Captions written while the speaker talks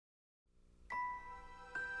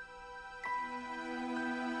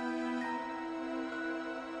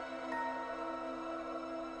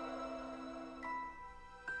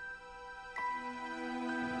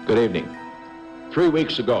Good evening. 3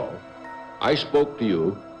 weeks ago, I spoke to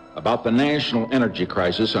you about the national energy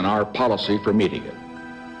crisis and our policy for meeting it.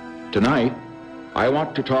 Tonight, I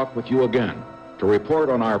want to talk with you again, to report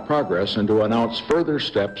on our progress and to announce further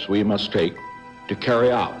steps we must take to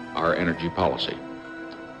carry out our energy policy.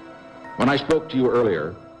 When I spoke to you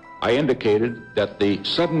earlier, I indicated that the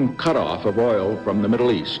sudden cutoff of oil from the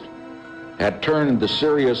Middle East had turned the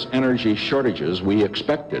serious energy shortages we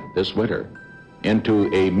expected this winter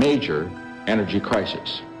into a major energy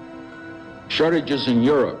crisis. Shortages in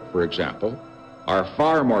Europe, for example, are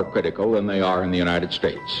far more critical than they are in the United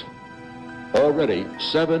States. Already,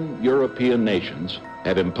 7 European nations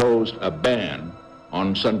have imposed a ban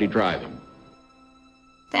on Sunday driving.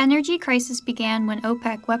 The energy crisis began when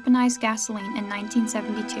OPEC weaponized gasoline in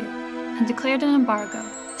 1972 and declared an embargo.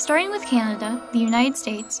 Starting with Canada, the United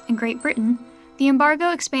States, and Great Britain, the embargo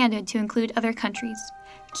expanded to include other countries.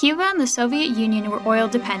 Cuba and the Soviet Union were oil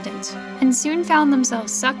dependent and soon found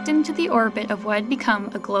themselves sucked into the orbit of what had become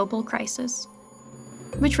a global crisis.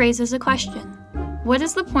 Which raises a question. What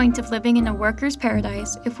is the point of living in a worker's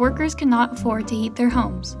paradise if workers cannot afford to heat their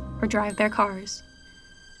homes or drive their cars?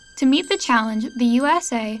 To meet the challenge, the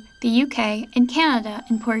USA, the UK, and Canada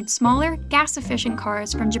imported smaller, gas-efficient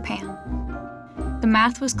cars from Japan. The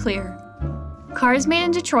math was clear. Cars made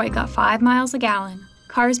in Detroit got 5 miles a gallon.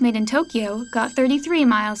 Cars made in Tokyo got 33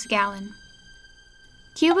 miles a gallon.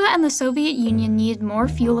 Cuba and the Soviet Union needed more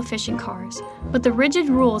fuel-efficient cars, but the rigid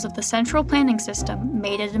rules of the central planning system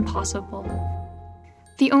made it impossible.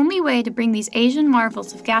 The only way to bring these Asian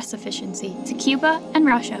marvels of gas efficiency to Cuba and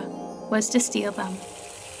Russia was to steal them.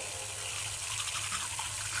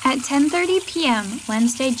 At 10:30 p.m.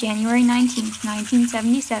 Wednesday, January 19,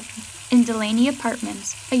 1977, in Delaney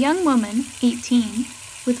Apartments, a young woman, 18,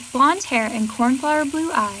 with blonde hair and cornflower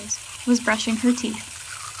blue eyes, was brushing her teeth.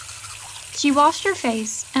 She washed her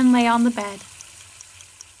face and lay on the bed.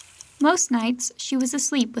 Most nights, she was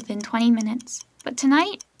asleep within 20 minutes, but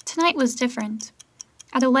tonight was different.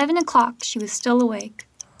 At 11 o'clock, she was still awake.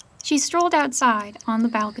 She strolled outside on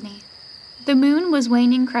the balcony. The moon was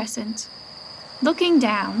waning crescent. Looking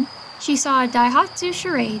down, she saw a Daihatsu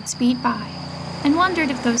Charade speed by and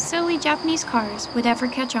wondered if those silly Japanese cars would ever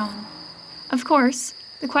catch on. Of course,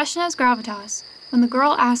 the question has gravitas when the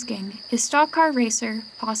girl asking is stock car racer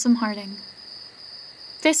Possum Harding.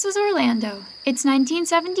 This is Orlando. It's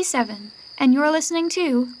 1977, and you're listening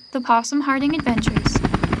to The Possum Harding Adventures.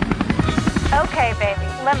 Okay, baby,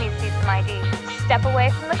 let me see some ID. Step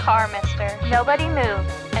away from the car, mister. Nobody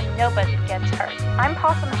moves, and nobody gets hurt. I'm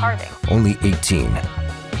Possum Harding. Only 18.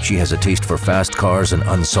 She has a taste for fast cars and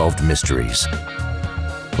unsolved mysteries.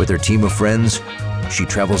 With her team of friends, she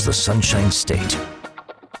travels the Sunshine State,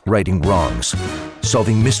 righting wrongs,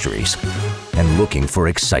 solving mysteries, and looking for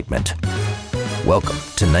excitement. Welcome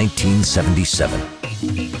to 1977.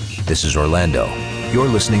 This is Orlando. You're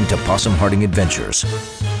listening to Possum Harding Adventures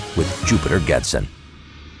with Jupiter Gedson.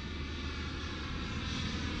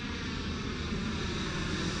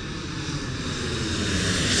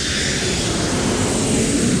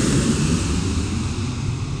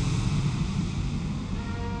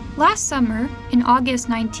 Last summer, in August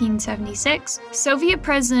 1976, Soviet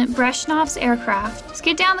President Brezhnev's aircraft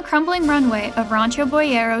skid down the crumbling runway of Rancho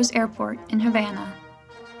Boyeros Airport in Havana.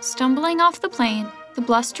 Stumbling off the plane, the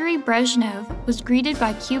blustery Brezhnev was greeted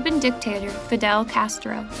by Cuban dictator Fidel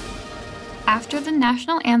Castro. After the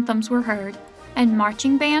national anthems were heard, and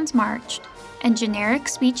marching bands marched, and generic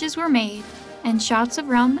speeches were made, and shots of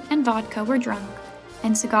rum and vodka were drunk,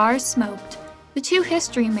 and cigars smoked, the two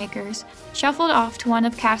history makers shuffled off to one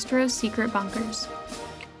of Castro's secret bunkers.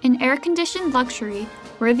 In air-conditioned luxury,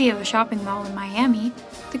 worthy of a shopping mall in Miami,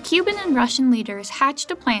 the Cuban and Russian leaders hatched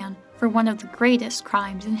a plan for one of the greatest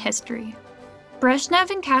crimes in history. Brezhnev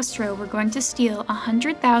and Castro were going to steal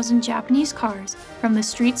 100,000 Japanese cars from the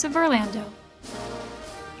streets of Orlando.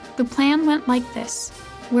 The plan went like this.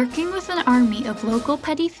 Working with an army of local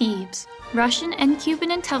petty thieves, Russian and Cuban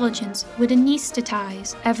intelligence would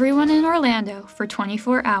anesthetize everyone in Orlando for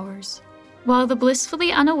 24 hours. While the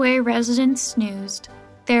blissfully unaware residents snoozed,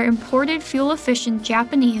 their imported fuel-efficient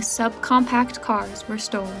Japanese subcompact cars were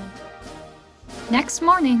stolen. Next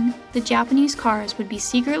morning, the Japanese cars would be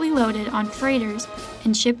secretly loaded on freighters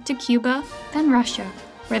and shipped to Cuba, then Russia,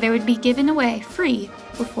 where they would be given away free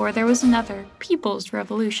before there was another People's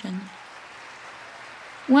Revolution.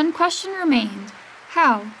 One question remained.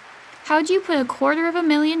 How? How'd you put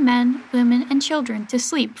 250,000 men, women, and children to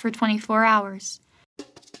sleep for 24 hours?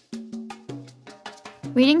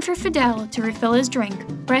 Waiting for Fidel to refill his drink,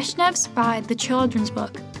 Brezhnev spied the children's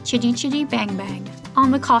book, Chitty Chitty Bang Bang,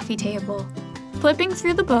 on the coffee table. Flipping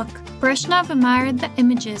through the book, Brezhnev admired the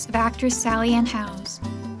images of actress Sally Ann Howes.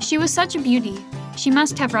 She was such a beauty. She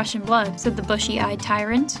must have Russian blood, said the bushy-eyed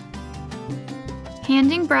tyrant.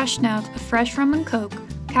 Handing Brezhnev a fresh rum and coke,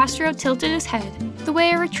 Castro tilted his head, the way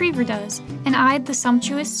a retriever does, and eyed the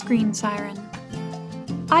sumptuous screen siren.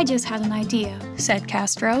 I just had an idea, said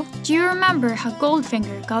Castro. Do you remember how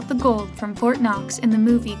Goldfinger got the gold from Fort Knox in the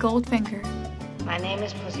movie Goldfinger? My name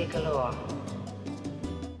is Pussy Galore.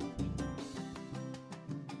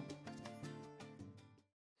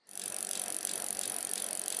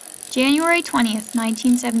 January 20th,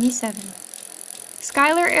 1977.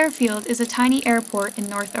 Schuyler Airfield is a tiny airport in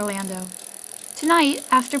North Orlando. Tonight,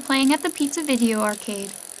 after playing at the Pizza Video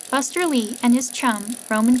Arcade, Buster Lee and his chum,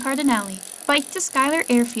 Roman Cardinale, biked to Schuyler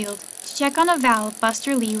Airfield to check on a valve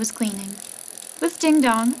Buster Lee was cleaning. With Ding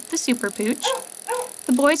Dong, the super pooch,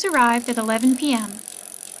 the boys arrived at 11 p.m.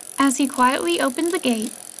 As he quietly opened the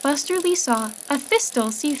gate, Buster Lee saw a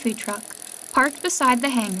Thistle seafood truck parked beside the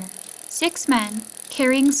hangar. 6 men,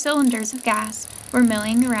 carrying cylinders of gas, were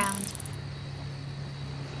milling around.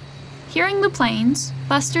 Hearing the planes,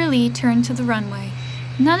 Buster Lee turned to the runway.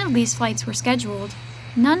 None of these flights were scheduled.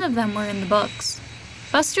 None of them were in the books.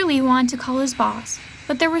 Buster Lee wanted to call his boss,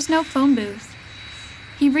 but there was no phone booth.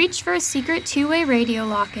 He reached for a secret 2-way radio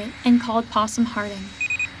locket and called Possum Harding.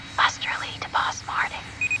 Buster Lee to Possum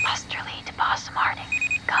Harding. Buster Lee to Possum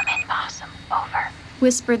Harding. Come in, Possum. Over.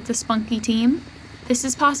 Whispered the spunky team. This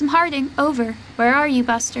is Possum Harding. Over. Where are you,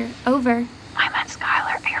 Buster? Over. I'm at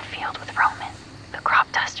Schuyler Airfield with Roman. The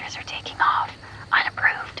crop dusters are taking off.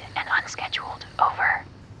 Unapproved and unscheduled. Over.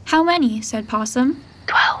 How many? Said Possum.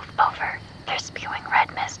 12. Over. They're spewing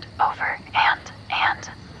red mist. Over. And.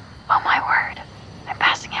 Oh my word. I'm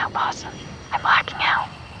passing out, Possum. I'm blacking out.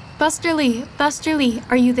 Buster Lee,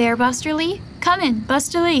 are you there, Buster Lee? Come in,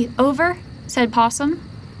 Buster Lee, over, said Possum.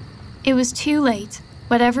 It was too late.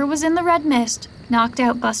 Whatever was in the red mist knocked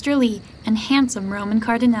out Buster Lee and handsome Roman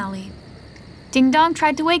Cardinale. Ding Dong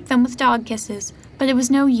tried to wake them with dog kisses, but it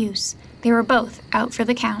was no use. They were both out for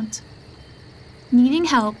the count. Needing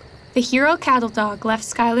help, the hero cattle dog left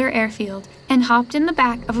Schuyler Airfield and hopped in the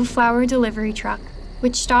back of a flour delivery truck,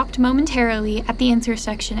 which stopped momentarily at the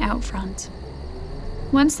intersection out front.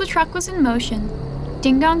 Once the truck was in motion,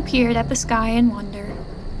 Ding Dong peered at the sky in wonder.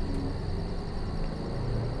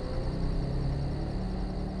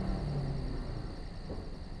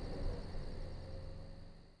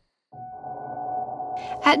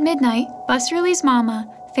 At midnight, Buster Lee's mama,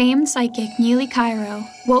 famed psychic Neely Cairo,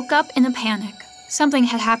 woke up in a panic. Something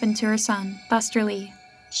had happened to her son, Buster Lee.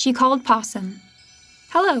 She called Possum.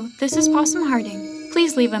 Hello, this is Possum Harding.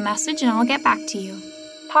 Please leave a message and I'll get back to you.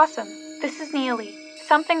 Possum, this is Neely.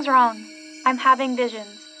 Something's wrong. I'm having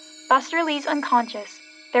visions. Buster Lee's unconscious.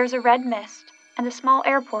 There's a red mist and a small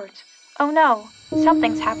airport. Oh no,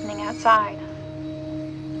 something's happening outside.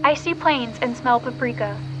 I see planes and smell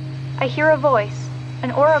paprika. I hear a voice.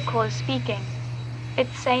 An oracle is speaking.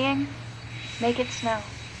 It's saying, make it snow,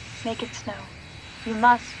 make it snow. You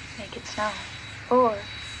must make it snow, or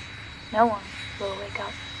no one will wake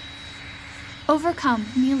up. Overcome,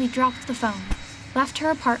 Neely dropped the phone, left her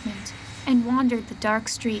apartment, and wandered the dark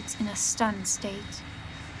streets in a stunned state.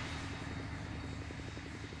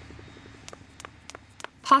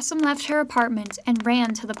 Possum left her apartment and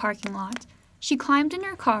ran to the parking lot. She climbed in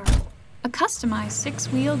her car, a customized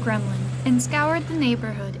 6-wheel gremlin, and scoured the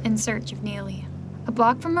neighborhood in search of Neely. A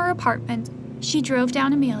block from her apartment, she drove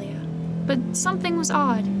down Amelia. But something was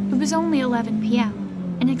odd. It was only 11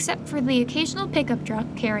 p.m., and except for the occasional pickup truck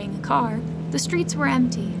carrying a car, the streets were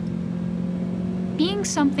empty. Being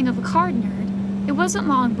something of a car nerd, it wasn't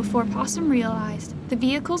long before Possum realized the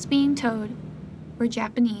vehicles being towed were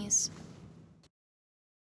Japanese.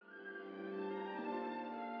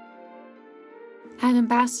 At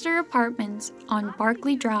Ambassador Apartments on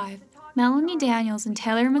Barclay Drive, Melanie Daniels and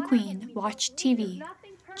Taylor McQueen watched TV.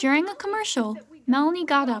 During a commercial, Melanie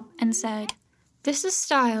got up and said, "This is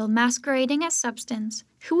style masquerading as substance.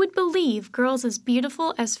 Who would believe girls as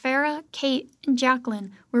beautiful as Farrah, Kate, and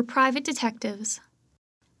Jacqueline were private detectives?"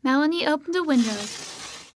 Melanie opened a window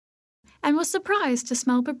and was surprised to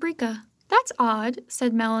smell paprika. "That's odd,"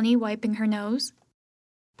 said Melanie, wiping her nose.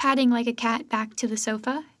 Padding like a cat back to the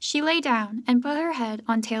sofa, she lay down and put her head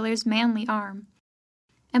on Taylor's manly arm.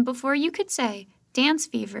 And before you could say, dance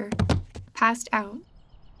fever, passed out.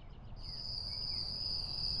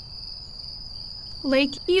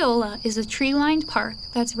 Lake Eola is a tree-lined park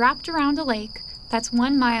that's wrapped around a lake that's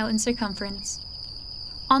 1 mile in circumference.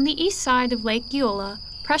 On the east side of Lake Eola,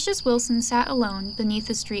 Precious Wilson sat alone beneath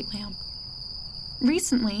a street lamp.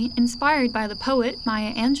 Recently, inspired by the poet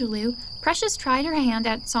Maya Angelou, Precious tried her hand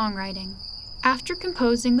at songwriting. After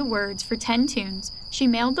composing the words for 10 tunes, she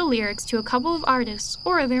mailed the lyrics to a couple of artists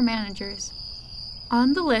or their managers.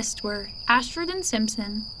 On the list were Ashford and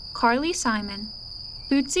Simpson, Carly Simon,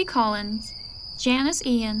 Bootsy Collins, Janice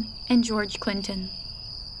Ian, and George Clinton.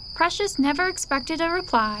 Precious never expected a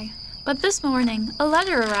reply, but this morning a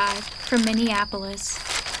letter arrived from Minneapolis.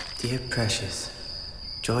 Dear Precious,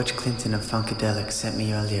 George Clinton of Funkadelic sent me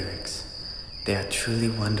your lyrics. They are truly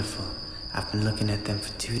wonderful. I've been looking at them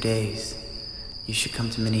for 2 days. You should come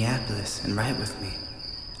to Minneapolis and write with me.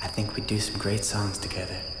 I think we'd do some great songs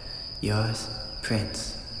together. Yours,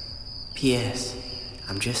 Prince. P.S.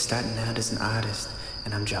 I'm just starting out as an artist,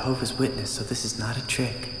 and I'm Jehovah's Witness, so this is not a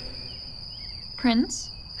trick. Prince?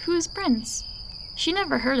 Who is Prince? She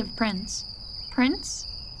never heard of Prince. Prince?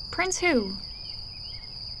 Prince who?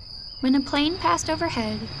 When a plane passed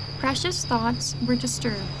overhead, Precious' thoughts were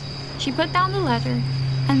disturbed. She put down the letter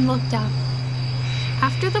and looked up.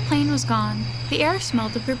 After the plane was gone, the air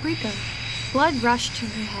smelled of paprika. Blood rushed to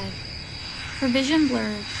her head. Her vision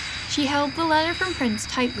blurred. She held the letter from Prince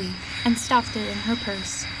tightly and stuffed it in her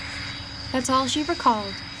purse. That's all she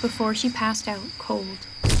recalled before she passed out cold.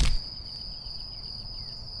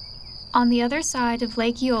 On the other side of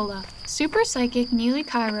Lake Eola, super psychic Neely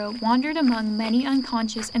Cairo wandered among many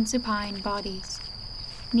unconscious and supine bodies.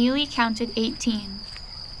 Neely counted 18.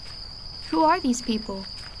 Who are these people?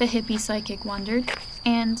 The hippie psychic wondered.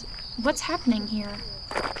 And what's happening here?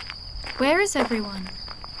 Where is everyone?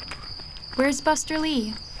 Where's Buster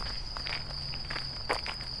Lee?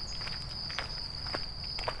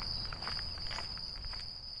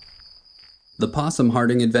 The Possum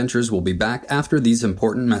Harding Adventures will be back after these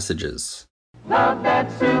important messages. Love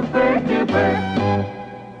that super duper.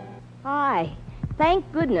 Hi.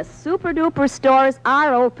 Thank goodness Super Duper stores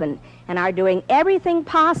are open and are doing everything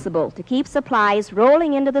possible to keep supplies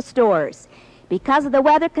rolling into the stores. Because of the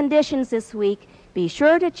weather conditions this week, be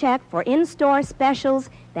sure to check for in-store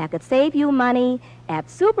specials that could save you money at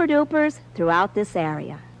Super Dupers throughout this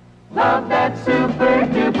area. Love that super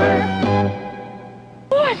duper.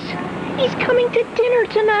 Yes, he's coming to dinner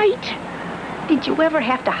tonight. Did you ever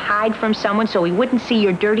have to hide from someone so he wouldn't see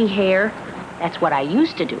your dirty hair? That's what I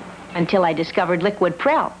used to do until I discovered Liquid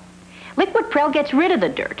Prel. Liquid Prel gets rid of the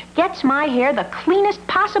dirt, gets my hair the cleanest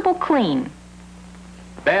possible clean.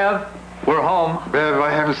 Bev, we're home. Bev,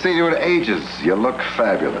 I haven't seen you in ages. You look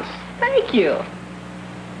fabulous. Thank you.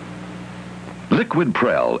 Liquid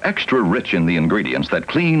Prel, extra rich in the ingredients that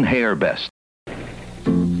clean hair best.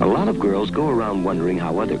 A lot of girls go around wondering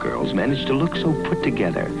how other girls manage to look so put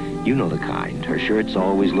together. You know the kind. Her shirts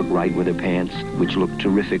always look right with her pants, which look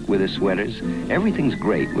terrific with her sweaters. Everything's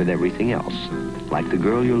great with everything else. Like the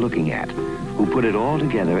girl you're looking at, who put it all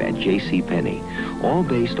together at JCPenney, all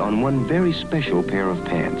based on one very special pair of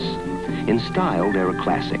pants. In style, they're a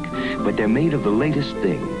classic, but they're made of the latest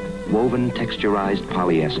thing, woven texturized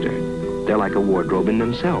polyester. They're like a wardrobe in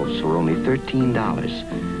themselves for only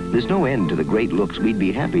 $13. There's no end to the great looks we'd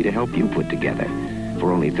be happy to help you put together.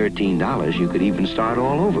 For only $13, you could even start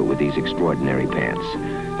all over with these extraordinary pants.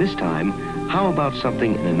 This time, how about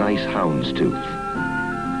something in a nice houndstooth?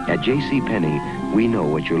 At JCPenney, we know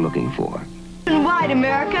what you're looking for. Wide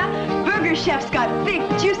America, Burger Chef's got thick,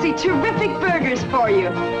 juicy, terrific burgers for you.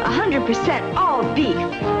 100% all beef.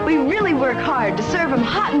 We really work hard to serve them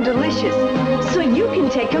hot and delicious, so you can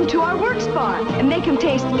take them to our works bar and make them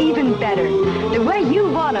taste even better, the way you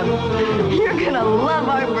want them. You're gonna love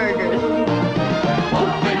our burgers.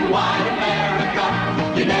 Open wide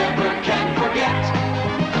America, you never can forget.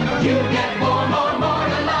 You get more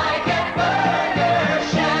to like at Burger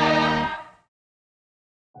Chef.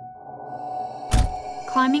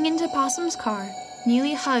 Climbing into Possum's car,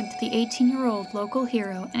 Neely hugged the 18-year-old local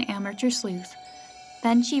hero and amateur sleuth.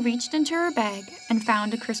 Then she reached into her bag and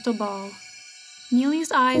found a crystal ball.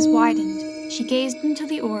 Neely's eyes widened. She gazed into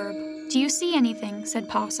the orb. "Do you see anything?" said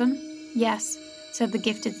Possum. "Yes," said the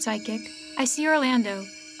gifted psychic. "I see Orlando,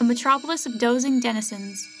 a metropolis of dozing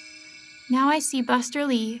denizens. Now I see Buster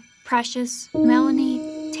Lee, Precious,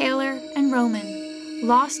 Melanie, Taylor, and Roman,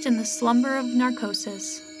 lost in the slumber of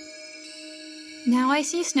narcosis. Now I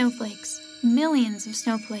see snowflakes, millions of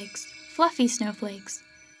snowflakes, fluffy snowflakes.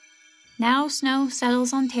 Now snow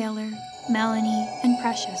settles on Taylor, Melanie, and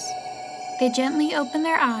Precious. They gently open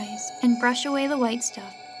their eyes and brush away the white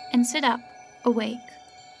stuff and sit up, awake.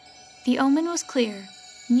 The omen was clear.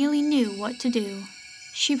 Neely knew what to do.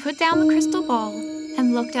 She put down the crystal ball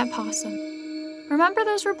and looked at Possum. Remember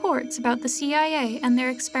those reports about the CIA and their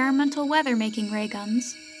experimental weather-making ray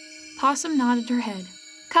guns? Possum nodded her head.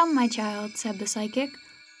 "Come, my child," said the psychic.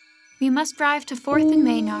 "We must drive to 4th and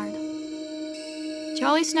Maynard.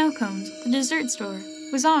 Jolly Snow Cones, the dessert store.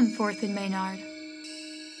 was on 4th and Maynard.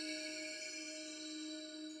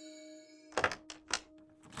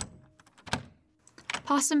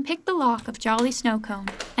 Possum picked the lock of Jolly Snow Cone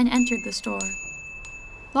and entered the store.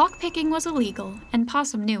 Lock-picking was illegal, and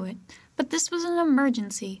Possum knew it, but this was an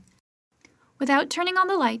emergency. Without turning on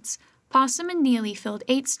the lights, Possum and Neely filled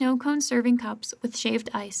 8 snow cone serving cups with shaved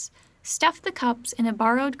ice, stuffed the cups in a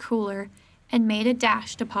borrowed cooler, and made a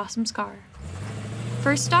dash to Possum's car.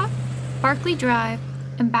 First stop, Barclay Drive,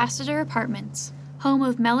 Ambassador Apartments, home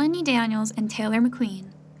of Melanie Daniels and Taylor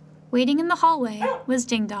McQueen. Waiting in the hallway was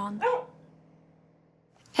Ding Dong.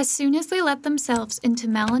 As soon as they let themselves into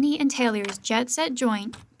Melanie and Taylor's jet-set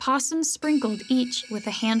joint, Possum sprinkled each with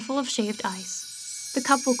a handful of shaved ice. The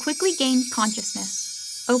couple quickly gained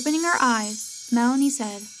consciousness. Opening her eyes, Melanie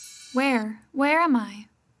said, Where am I?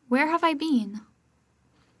 Where have I been?"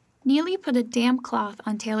 Neely put a damp cloth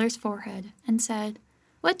on Taylor's forehead and said,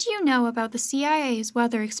 "What do you know about the CIA's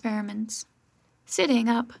weather experiments?" Sitting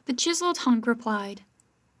up, the chiseled hunk replied,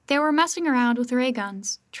 "They were messing around with ray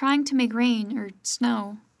guns, trying to make rain or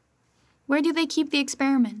snow." "Where do they keep the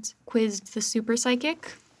experiments?" quizzed the super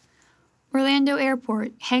psychic. "Orlando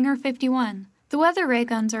Airport, Hangar 51. The weather ray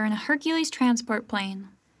guns are in a Hercules transport plane.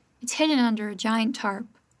 It's hidden under a giant tarp,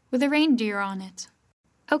 with a reindeer on it."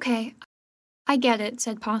 "Okay, I get it,"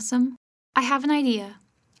 said Possum. "I have an idea.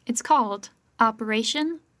 It's called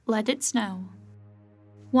Operation Let It Snow."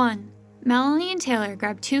 1. Melanie and Taylor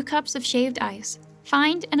grab 2 cups of shaved ice.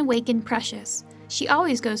 Find and awaken Precious. She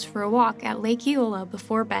always goes for a walk at Lake Eola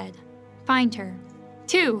before bed. Find her.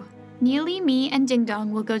 2. Neely, me, and Ding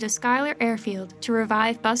Dong will go to Schuyler Airfield to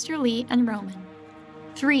revive Buster Lee and Roman.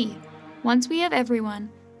 3. Once we have everyone,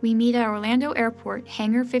 we meet at Orlando Airport,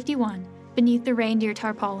 Hangar 51, beneath the reindeer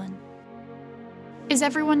tarpaulin. Is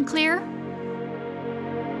everyone clear?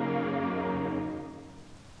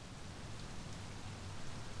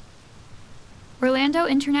 Orlando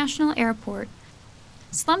International Airport.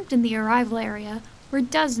 Slumped in the arrival area were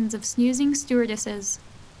dozens of snoozing stewardesses.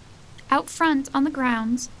 Out front on the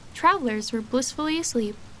grounds, travelers were blissfully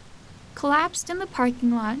asleep. Collapsed in the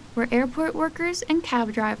parking lot were airport workers and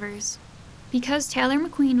cab drivers. Because Taylor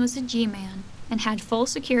McQueen was a G-man and had full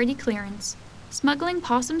security clearance, smuggling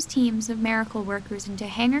Possum's teams of miracle workers into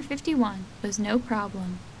Hangar 51 was no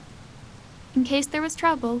problem. In case there was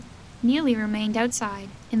trouble, Neely remained outside,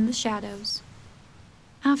 in the shadows.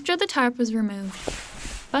 After the tarp was removed,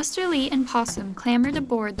 Buster Lee and Possum clambered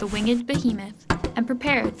aboard the winged behemoth and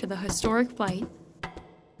prepared for the historic flight.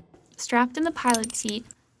 Strapped in the pilot seat,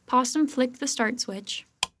 Possum flicked the start switch,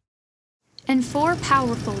 and 4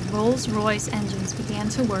 powerful Rolls-Royce engines began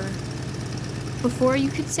to whir. Before you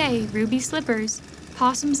could say Ruby Slippers,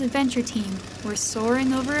 Possum's adventure team were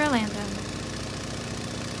soaring over Orlando.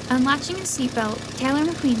 Unlatching his seatbelt, Taylor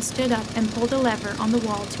McQueen stood up and pulled a lever on the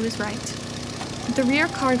wall to his right. The rear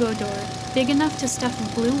cargo door, big enough to stuff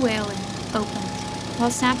a blue whale in, opened.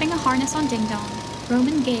 While snapping a harness on Ding Dong,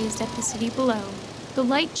 Roman gazed at the city below. The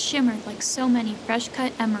light shimmered like so many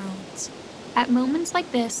fresh-cut emeralds. At moments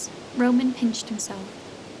like this, Roman pinched himself.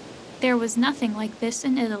 There was nothing like this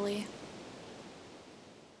in Italy.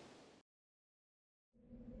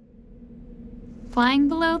 Flying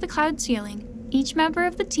below the cloud ceiling, each member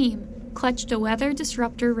of the team clutched a weather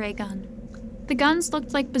disruptor ray gun. The guns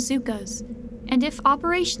looked like bazookas, and if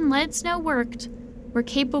Operation Let It Snow worked, were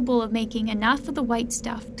capable of making enough of the white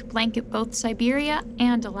stuff to blanket both Siberia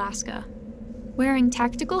and Alaska. Wearing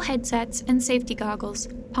tactical headsets and safety goggles,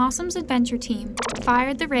 Possum's adventure team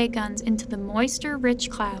fired the ray guns into the moisture-rich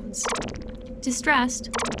clouds. Distressed,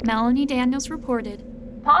 Melanie Daniels reported,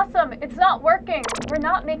 "Possum, it's not working. We're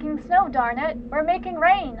not making snow, darn it. We're making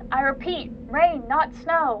rain. I repeat, rain, not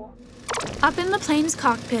snow." Up in the plane's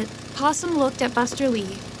cockpit, Possum looked at Buster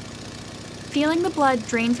Lee. Feeling the blood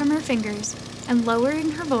drain from her fingers and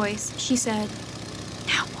lowering her voice, she said,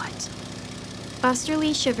 "Now what?" Buster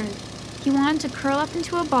Lee shivered. He wanted to curl up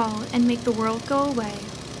into a ball and make the world go away.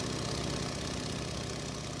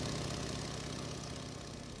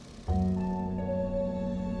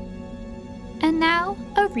 And now,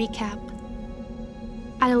 a recap.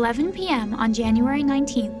 At 11 p.m. on January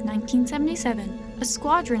 19, 1977, a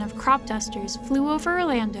squadron of crop dusters flew over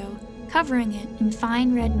Orlando, covering it in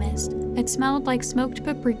fine red mist that smelled like smoked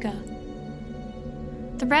paprika.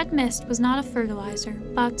 The red mist was not a fertilizer,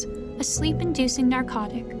 but a sleep-inducing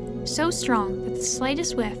narcotic, so strong that the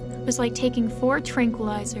slightest whiff was like taking 4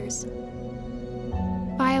 tranquilizers.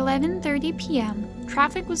 By 11:30 p.m.,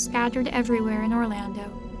 traffic was scattered everywhere in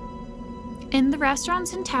Orlando. In the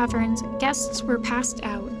restaurants and taverns, guests were passed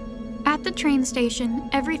out. At the train station,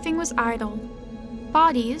 everything was idle.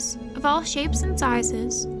 Bodies, of all shapes and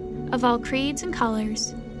sizes, of all creeds and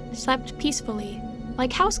colors, slept peacefully,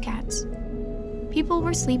 like house cats. People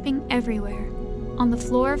were sleeping everywhere, on the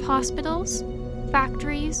floor of hospitals,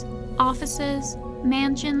 factories, offices,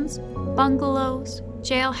 mansions, bungalows,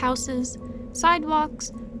 jailhouses,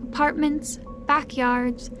 sidewalks, apartments,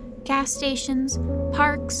 backyards, gas stations,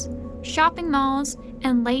 parks, shopping malls,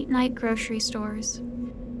 and late-night grocery stores.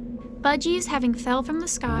 Budgies having fell from the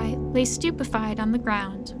sky lay stupefied on the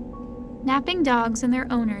ground. Napping dogs and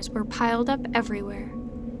their owners were piled up everywhere.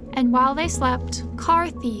 And while they slept, car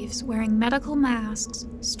thieves wearing medical masks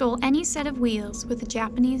stole any set of wheels with a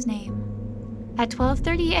Japanese name. At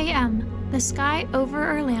 12:30 a.m., the sky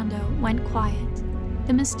over Orlando went quiet.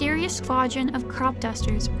 The mysterious squadron of crop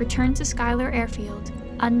dusters returned to Schuyler Airfield,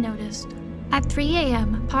 unnoticed. At 3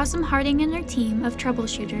 a.m., Possum Harding and her team of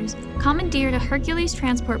troubleshooters commandeered a Hercules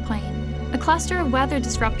transport plane, a cluster of weather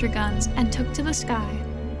disruptor guns, and took to the sky.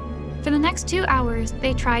 For the next 2 hours,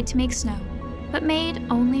 they tried to make snow, but made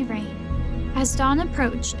only rain. As dawn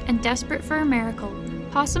approached, and desperate for a miracle,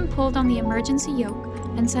 Possum pulled on the emergency yoke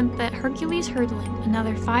and sent that Hercules hurtling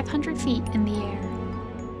another 500 feet in the air.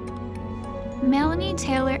 Melanie,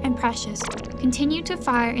 Taylor, and Precious continued to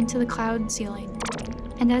fire into the cloud ceiling,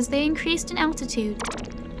 and as they increased in altitude,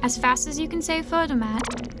 as fast as you can say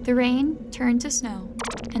photomat, the rain turned to snow,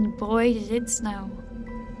 and boy did it snow.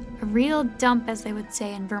 A real dump, as they would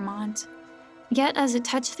say in Vermont. Yet as it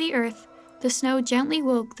touched the earth, the snow gently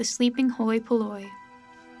woke the sleeping hoi polloi.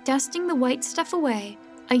 Dusting the white stuff away,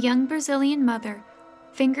 a young Brazilian mother,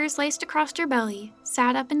 fingers laced across her belly,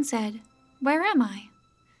 sat up and said, "Where am I?"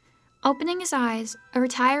 Opening his eyes, a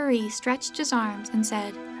retiree stretched his arms and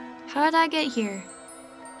said, "How did I get here?"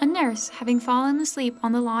 A nurse, having fallen asleep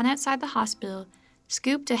on the lawn outside the hospital,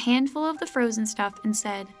 scooped a handful of the frozen stuff and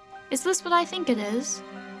said, "Is this what I think it is?"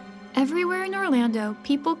 Everywhere in Orlando,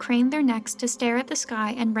 people craned their necks to stare at the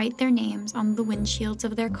sky and write their names on the windshields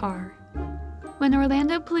of their car. When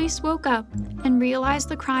Orlando police woke up and realized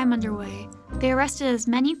the crime underway, they arrested as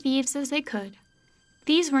many thieves as they could.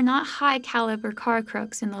 These were not high-caliber car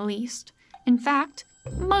crooks in the least. In fact,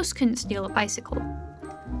 most couldn't steal a bicycle.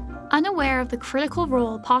 Unaware of the critical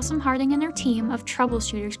role Possum Harding and her team of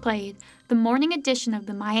troubleshooters played, the morning edition of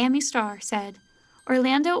the Miami Star said,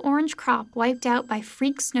 "Orlando orange crop wiped out by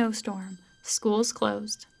freak snowstorm. Schools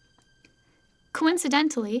closed."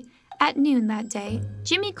 Coincidentally, at noon that day,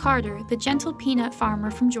 Jimmy Carter, the gentle peanut farmer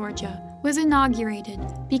from Georgia, was inaugurated,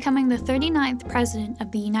 becoming the 39th President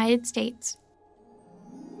of the United States.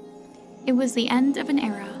 It was the end of an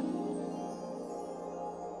era.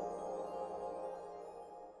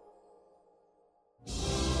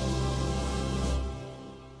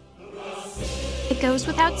 It goes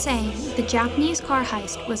without saying, the Japanese car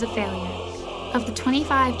heist was a failure. Of the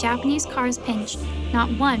 25 Japanese cars pinched,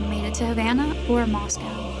 not one made it to Havana or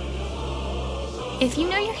Moscow. If you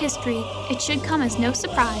know your history, it should come as no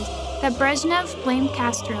surprise that Brezhnev blamed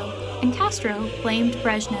Castro, and Castro blamed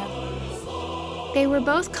Brezhnev. They were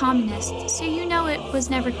both communists, so you know it was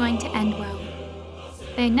never going to end well.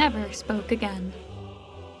 They never spoke again.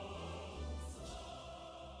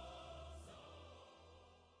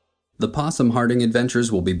 The Possum Harding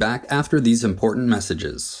Adventures will be back after these important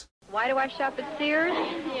messages. Why do I shop at Sears?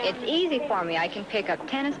 It's easy for me. I can pick up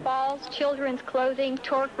tennis balls, children's clothing,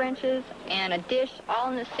 torque wrenches, and a dish all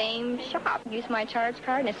in the same shop. Use my charge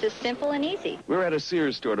card, and it's just simple and easy. We're at a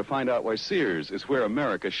Sears store to find out why Sears is where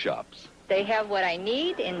America shops. They have what I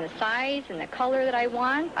need in the size and the color that I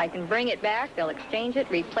want. I can bring it back. They'll exchange it,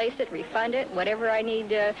 replace it, refund it, whatever I need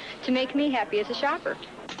to make me happy as a shopper.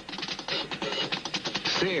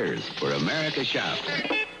 Sears, where America shops.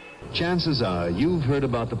 Chances are you've heard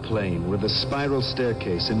about the plane with the spiral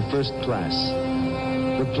staircase in first class.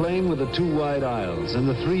 The plane with the 2 wide aisles and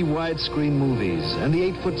the 3 widescreen movies and the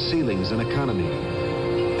 8-foot ceilings in economy.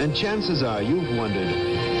 And chances are you've wondered,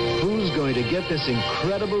 who's going to get this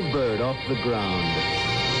incredible bird off the ground?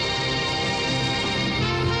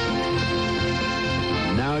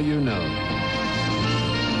 Now you know.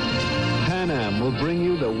 Pan Am will bring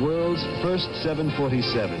you the world's first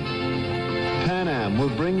 747. Pan Am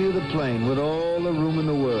will bring you the plane with all the room in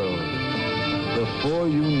the world. Before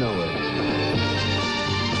you know it.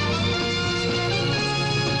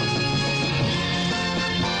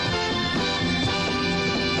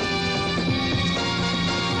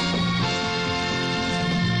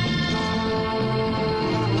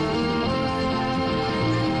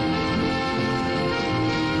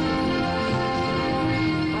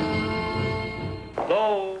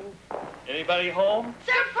 Hello? Anybody home?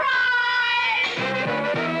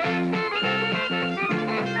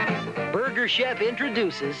 Burger Chef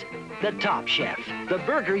introduces The Top Chef. The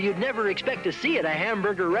burger you'd never expect to see at a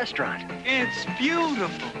hamburger restaurant. It's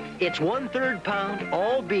beautiful. It's 1/3 pound,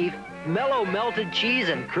 all beef, mellow melted cheese,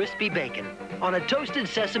 and crispy bacon on a toasted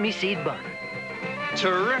sesame seed bun.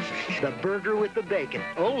 Terrific. The burger with the bacon,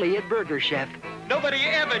 only at Burger Chef. Nobody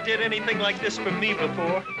ever did anything like this for me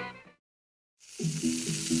before.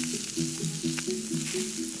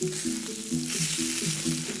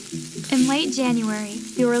 In late January,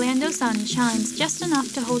 the Orlando sun shines just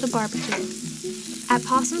enough to hold a barbecue. At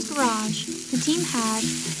Possum's garage, the team had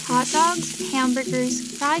hot dogs,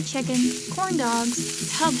 hamburgers, fried chicken, corn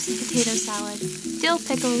dogs, tubs of potato salad, dill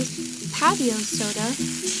pickles, patio soda,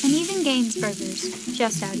 and even Gaines burgers.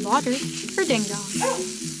 Just add water for Ding Dong.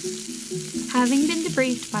 Having been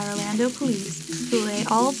debriefed by Orlando police, who lay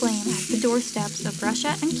all blame at the doorsteps of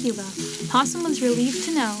Russia and Cuba, Possum was relieved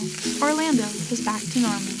to know Orlando was back to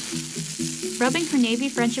normal. Rubbing her Navy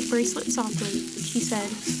friendship bracelet softly, she said,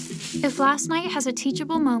 "If last night has a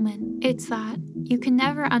teachable moment, it's that you can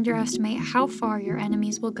never underestimate how far your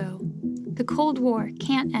enemies will go. The Cold War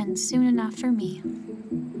can't end soon enough for me."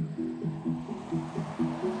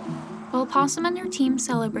 While Possum and her team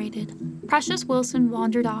celebrated, Precious Wilson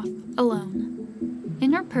wandered off alone.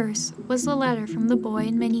 In her purse was the letter from the boy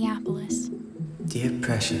in Minneapolis. Dear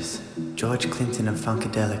Precious, George Clinton of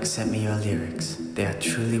Funkadelic sent me your lyrics. They are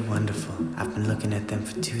truly wonderful. I've been looking at them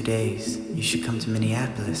for 2 days. You should come to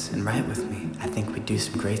Minneapolis and write with me. I think we'd do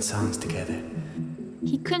some great songs together.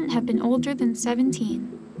 He couldn't have been older than 17.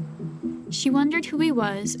 She wondered who he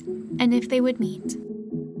was and if they would meet.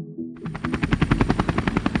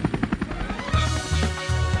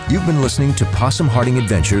 You've been listening to Possum Harding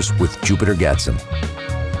Adventures with Jupiter Gadsden.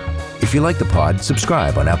 If you like the pod,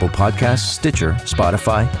 subscribe on Apple Podcasts, Stitcher,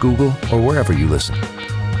 Spotify, Google, or wherever you listen.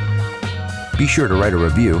 Be sure to write a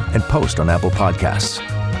review and post on Apple Podcasts.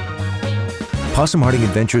 Possum Harding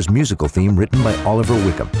Adventures musical theme written by Oliver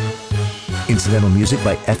Wickham. Incidental music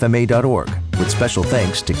by FMA.org, with special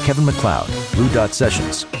thanks to Kevin MacLeod, Lou Dot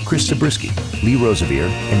Sessions, Chris Zabriskie, Lee Rosevere,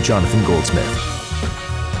 and Jonathan Goldsmith.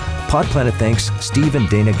 Pod Planet thanks Steve and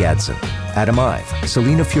Dana Gadsden, Adam Ive,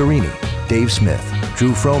 Selena Fiorini, Dave Smith,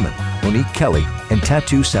 Drew Froman, Monique Kelly, and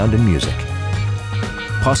Tattoo Sound and Music.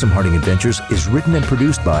 Possum Harding Adventures is written and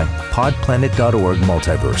produced by podplanet.org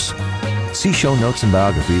Multiverse. See show notes and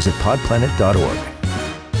biographies at podplanet.org.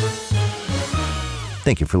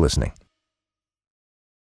 Thank you for listening.